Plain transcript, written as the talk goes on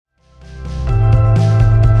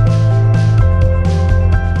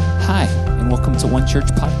One Church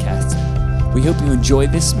podcast. We hope you enjoy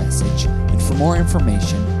this message, and for more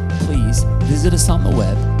information, please visit us on the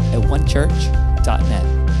web at onechurch.net.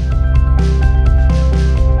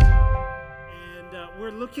 And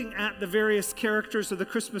we're looking at the various characters of the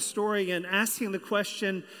Christmas story and asking the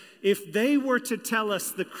question, if they were to tell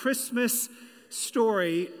us the Christmas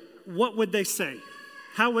story, what would they say?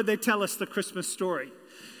 How would they tell us the Christmas story?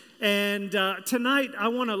 And tonight, I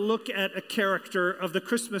want to look at a character of the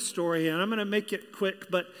Christmas story, and I'm going to make it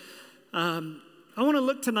quick, but I want to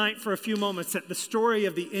look tonight for a few moments at the story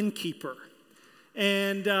of the innkeeper.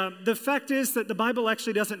 And the fact is that the Bible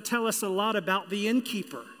actually doesn't tell us a lot about the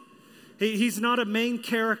innkeeper. He's not a main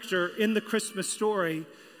character in the Christmas story.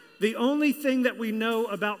 The only thing that we know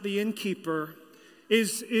about the innkeeper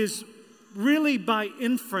is really by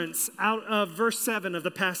inference out of verse 7 of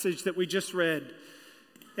the passage that we just read.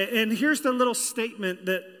 And here's the little statement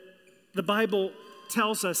that the Bible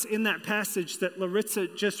tells us in that passage that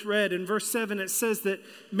Laritza just read. In verse 7, it says that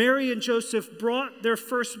Mary and Joseph brought their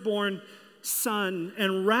firstborn son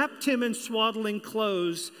and wrapped him in swaddling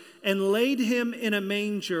clothes and laid him in a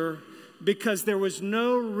manger because there was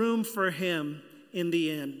no room for him in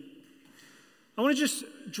the inn. I want to just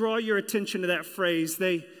draw your attention to that phrase.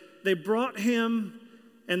 They brought him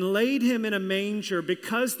and laid him in a manger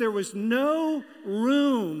because there was no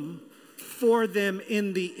room for them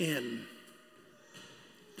in the inn.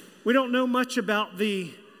 We don't know much about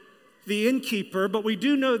the innkeeper, but we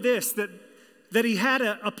do know this, that he had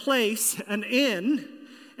a place, an inn,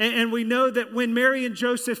 and we know that when Mary and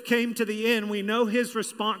Joseph came to the inn, we know his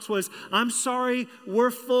response was, "I'm sorry,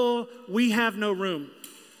 we're full, we have no room."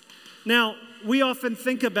 Now, we often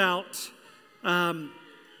think about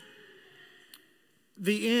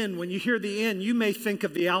the inn. When you hear the inn, you may think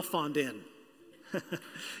of the Alfond Inn.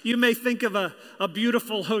 You may think of a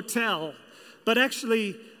beautiful hotel, but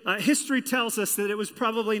actually, history tells us that it was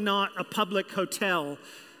probably not a public hotel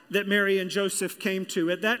that Mary and Joseph came to.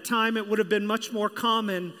 At that time, it would have been much more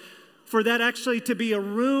common for that actually to be a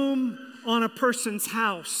room on a person's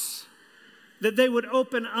house, that they would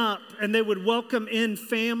open up and they would welcome in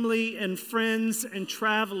family and friends and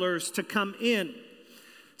travelers to come in.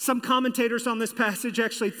 Some commentators on this passage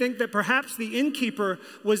actually think that perhaps the innkeeper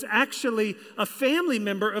was actually a family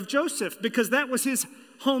member of Joseph because that was his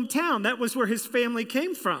hometown. That was where his family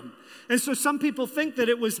came from. And so some people think that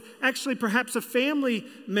it was actually perhaps a family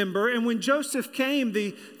member. And when Joseph came,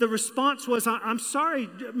 the response was, "I'm sorry,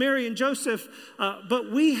 Mary and Joseph, but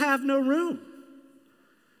we have no room."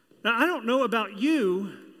 Now, I don't know about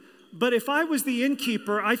you, but if I was the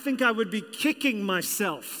innkeeper, I think I would be kicking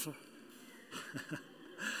myself.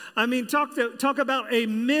 I mean, talk about a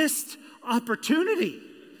missed opportunity.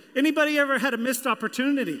 Anybody ever had a missed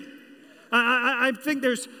opportunity? I think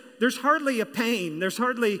there's hardly a pain. There's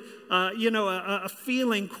hardly, a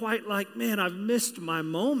feeling quite like, man, I've missed my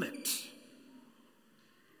moment.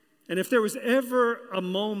 And if there was ever a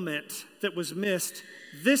moment that was missed,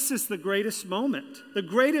 this is the greatest moment. The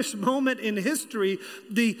greatest moment in history,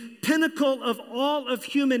 the pinnacle of all of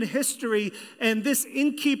human history. And this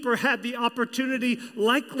innkeeper had the opportunity,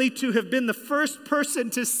 likely to have been the first person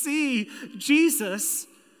to see Jesus,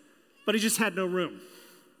 but he just had no room.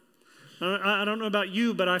 I don't know about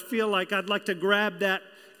you, but I feel like I'd like to grab that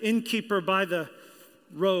innkeeper by the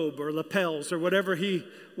robe or lapels or whatever he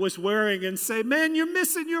was wearing and say, "Man, you're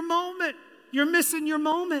missing your moment. You're missing your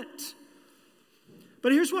moment."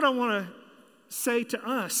 But here's what I want to say to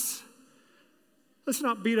us. Let's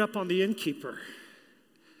not beat up on the innkeeper.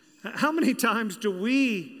 How many times do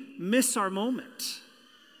we miss our moment?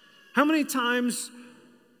 How many times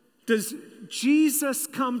does Jesus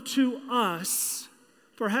come to us,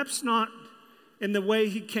 perhaps not in the way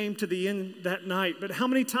he came to the inn that night, but how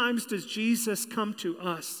many times does Jesus come to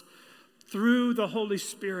us through the Holy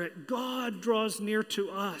Spirit? God draws near to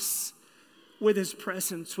us with his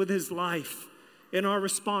presence, with his life. And our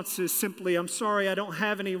response is simply, "I'm sorry, I don't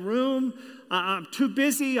have any room. I'm too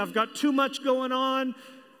busy. I've got too much going on.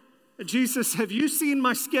 Jesus, have you seen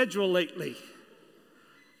my schedule lately?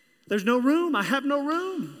 There's no room. I have no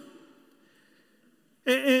room."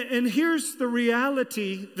 And here's the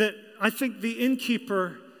reality that I think the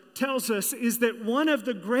innkeeper tells us is that one of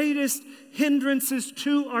the greatest hindrances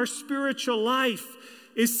to our spiritual life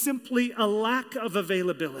is simply a lack of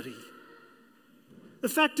availability. The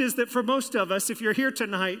fact is that for most of us, if you're here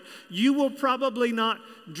tonight, you will probably not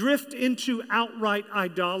drift into outright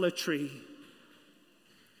idolatry,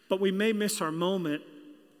 but we may miss our moment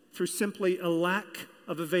through simply a lack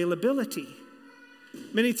of availability.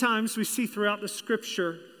 Many times we see throughout the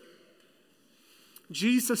scripture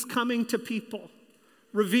Jesus coming to people,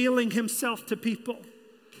 revealing himself to people.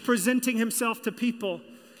 presenting himself to people.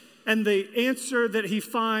 And the answer that he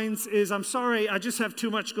finds is, I'm sorry, I just have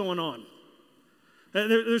too much going on.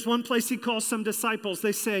 There's one place he calls some disciples.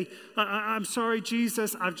 They say, I'm sorry,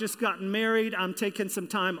 Jesus, I've just gotten married. I'm taking some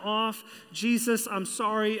time off. Jesus, I'm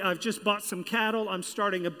sorry, I've just bought some cattle. I'm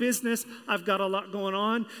starting a business. I've got a lot going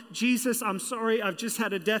on. Jesus, I'm sorry, I've just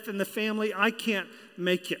had a death in the family. I can't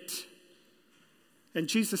make it. And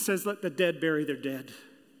Jesus says, let the dead bury their dead.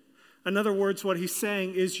 In other words, what he's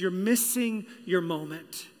saying is you're missing your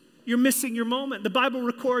moment. You're missing your moment. The Bible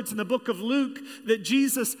records in the book of Luke that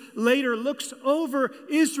Jesus later looks over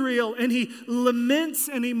Israel and he laments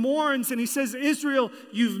and he mourns and he says, Israel,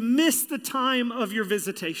 you've missed the time of your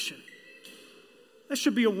visitation. That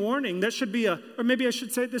should be a warning. That should be or maybe I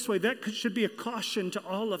should say it this way, that should be a caution to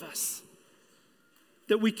all of us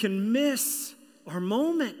that we can miss our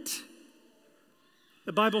moment.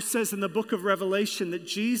 The Bible says in the book of Revelation that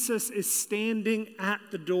Jesus is standing at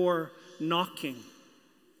the door knocking.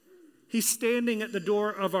 He's standing at the door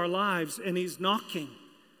of our lives and he's knocking.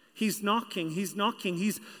 He's knocking. He's knocking.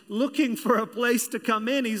 He's looking for a place to come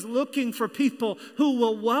in. He's looking for people who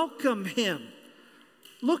will welcome him.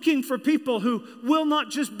 Looking for people who will not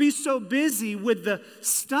just be so busy with the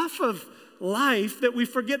stuff of life that we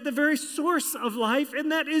forget the very source of life,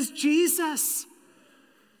 and that is Jesus.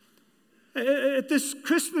 At this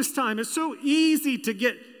Christmas time, it's so easy to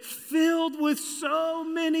get filled with so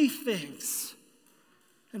many things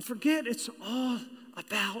and forget it's all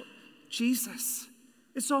about Jesus.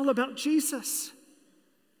 It's all about Jesus.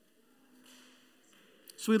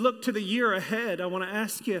 So we look to the year ahead. I want to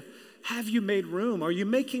ask you, have you made room? Are you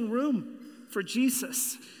making room for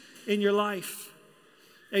Jesus in your life?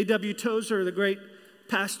 A.W. Tozer, the great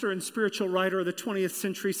pastor and spiritual writer of the 20th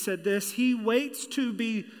century, said this: he waits to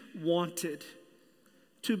be wanted.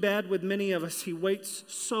 Too bad with many of us, he waits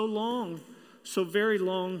so long, so very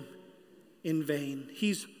long, in vain.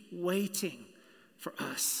 He's waiting for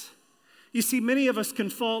us. You see, many of us can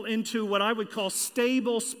fall into what I would call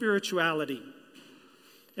stable spirituality.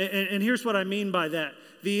 And here's what I mean by that.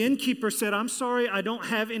 The innkeeper said, I'm sorry, I don't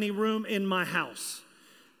have any room in my house.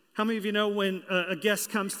 How many of you know when a guest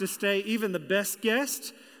comes to stay, even the best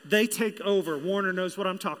guests, they take over? Warner knows what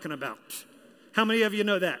I'm talking about. How many of you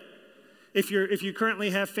know that? If you currently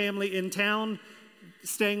have family in town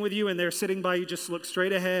staying with you and they're sitting by you, just look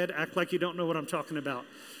straight ahead, act like you don't know what I'm talking about.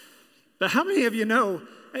 But how many of you know,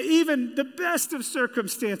 even the best of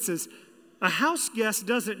circumstances, a house guest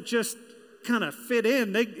doesn't just kind of fit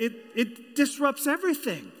in. It disrupts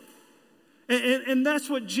everything. And that's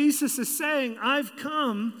what Jesus is saying. I've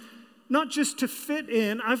come not just to fit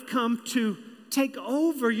in, I've come to take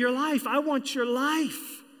over your life. I want your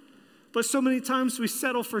life. But so many times we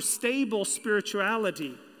settle for stable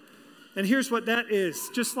spirituality. And here's what that is.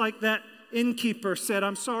 Just like that innkeeper said,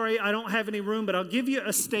 I'm sorry, I don't have any room, but I'll give you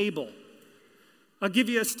a stable. I'll give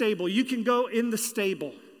you a stable. You can go in the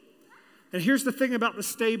stable. And here's the thing about the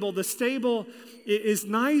stable. The stable is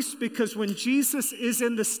nice because when Jesus is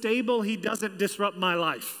in the stable, he doesn't disrupt my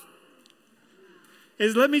life.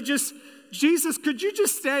 Jesus, could you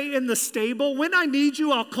just stay in the stable? When I need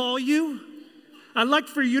you, I'll call you. I'd like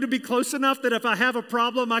for you to be close enough that if I have a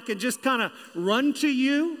problem, I can just kind of run to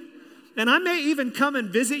you. And I may even come and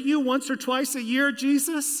visit you once or twice a year,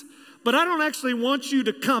 Jesus, but I don't actually want you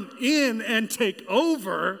to come in and take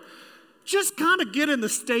over. Just kind of get in the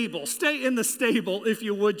stable. Stay in the stable, if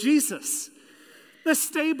you would, Jesus. The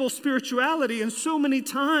stable spirituality, and so many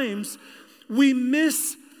times we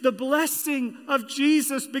miss the blessing of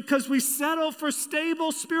Jesus because we settle for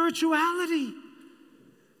stable spirituality.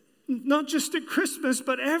 Not just at Christmas,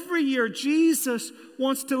 but every year, Jesus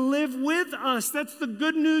wants to live with us. That's the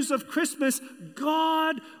good news of Christmas.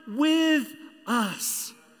 God with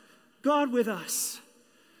us. God with us.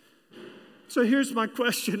 So here's my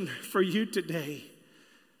question for you today.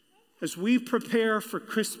 As we prepare for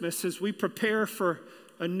Christmas, as we prepare for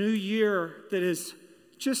a new year that is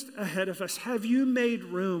just ahead of us, have you made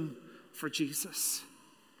room for Jesus?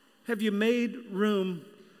 Have you made room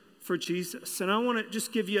for Jesus? And I want to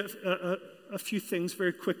just give you a few things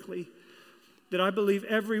very quickly that I believe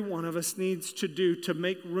every one of us needs to do to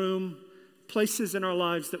make room, places in our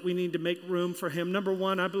lives that we need to make room for him. Number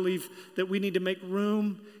one, I believe that we need to make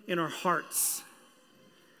room in our hearts.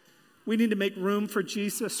 We need to make room for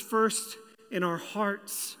Jesus first in our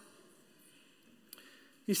hearts.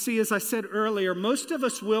 You see, as I said earlier, most of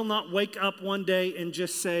us will not wake up one day and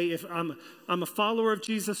just say, if I'm a follower of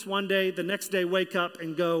Jesus one day, the next day wake up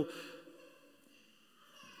and go,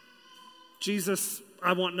 Jesus,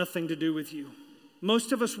 I want nothing to do with you.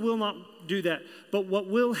 Most of us will not do that. But what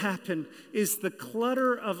will happen is the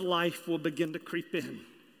clutter of life will begin to creep in.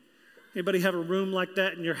 Anybody have a room like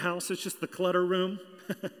that in your house? It's just the clutter room.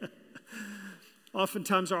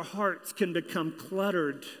 Oftentimes our hearts can become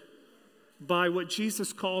cluttered by what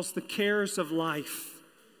Jesus calls the cares of life.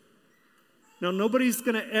 Now, nobody's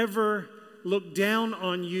going to ever look down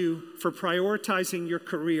on you for prioritizing your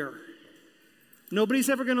career. Nobody's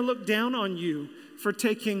ever going to look down on you for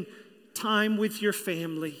taking time with your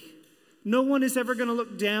family. No one is ever going to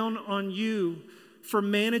look down on you for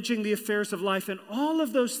managing the affairs of life. And all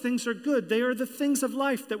of those things are good. They are the things of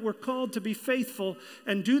life that we're called to be faithful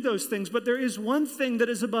and do those things. But there is one thing that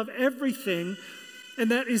is above everything,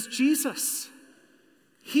 and that is Jesus.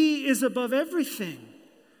 He is above everything.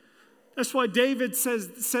 That's why David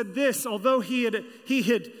said this, although he had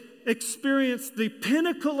experienced the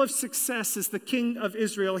pinnacle of success as the king of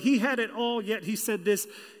Israel, he had it all, yet he said this,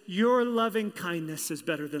 your loving kindness is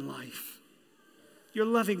better than life. Your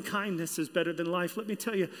loving kindness is better than life. Let me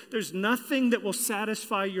tell you, there's nothing that will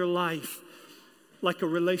satisfy your life like a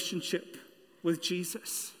relationship with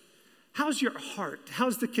Jesus. How's your heart?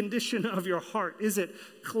 How's the condition of your heart? Is it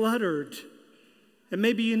cluttered? And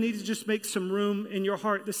maybe you need to just make some room in your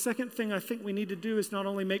heart. The second thing I think we need to do is not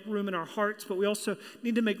only make room in our hearts, but we also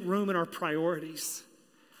need to make room in our priorities.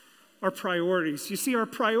 Our priorities. You see, our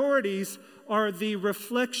priorities are the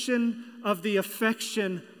reflection of the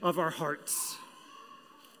affection of our hearts.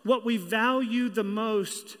 What we value the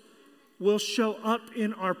most will show up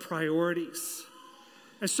in our priorities.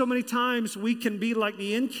 And so many times we can be like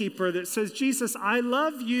the innkeeper that says, Jesus, I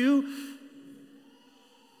love you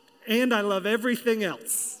and I love everything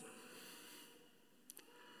else.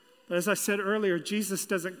 But as I said earlier, Jesus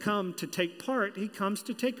doesn't come to take part, he comes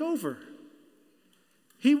to take over.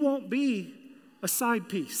 He won't be a side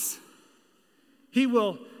piece. He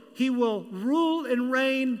will rule and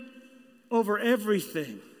reign over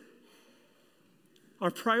everything.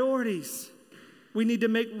 Our priorities. We need to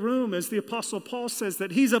make room, as the Apostle Paul says,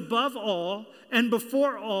 that he's above all and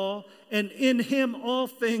before all, and in him all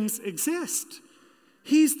things exist.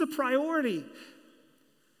 He's the priority.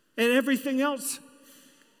 And everything else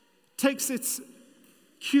takes its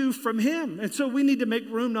cue from him. And so we need to make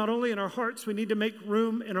room not only in our hearts, we need to make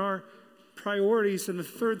room in our priorities. And the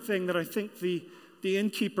third thing that I think the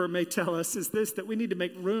innkeeper may tell us is this, that we need to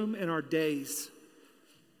make room in our days.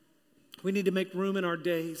 We need to make room in our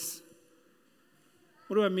days.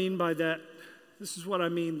 What do I mean by that? This is what I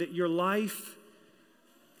mean, that your life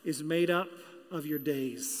is made up of your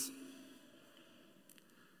days.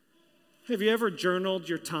 Have you ever journaled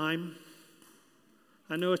your time?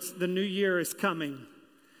 I know the new year is coming,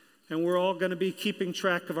 and we're all going to be keeping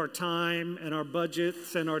track of our time and our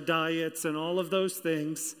budgets and our diets and all of those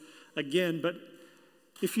things again. But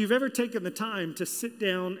if you've ever taken the time to sit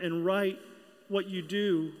down and write what you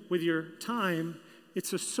do with your time,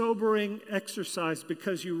 it's a sobering exercise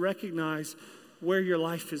because you recognize where your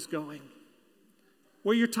life is going,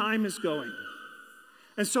 where your time is going.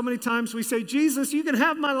 And so many times we say, Jesus, you can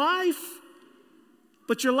have my life,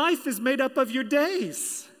 but your life is made up of your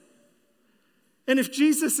days. And if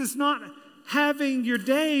Jesus is not having your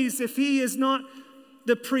days, if he is not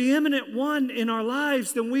the preeminent one in our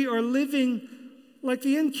lives, then we are living like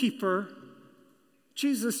the innkeeper.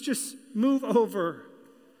 Jesus, just move over.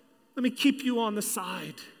 Let me keep you on the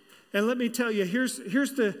side. And let me tell you, here's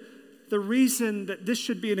the reason that this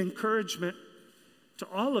should be an encouragement to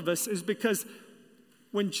all of us is because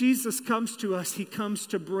when Jesus comes to us, he comes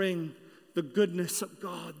to bring the goodness of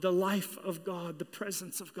God, the life of God, the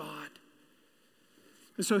presence of God.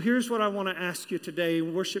 And so here's what I want to ask you today.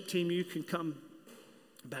 Worship team, you can come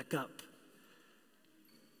back up.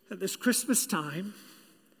 At this Christmas time,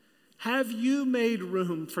 have you made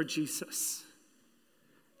room for Jesus?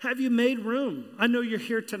 Have you made room? I know you're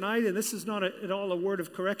here tonight, and this is not at all a word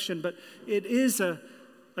of correction, but it is a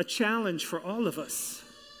challenge for all of us.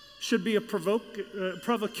 Should be a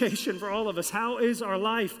provocation for all of us. How is our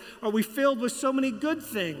life? Are we filled with so many good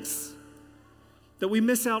things that we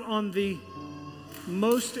miss out on the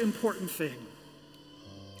most important thing?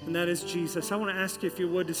 And that is Jesus. I want to ask you, if you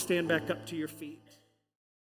would, to stand back up to your feet.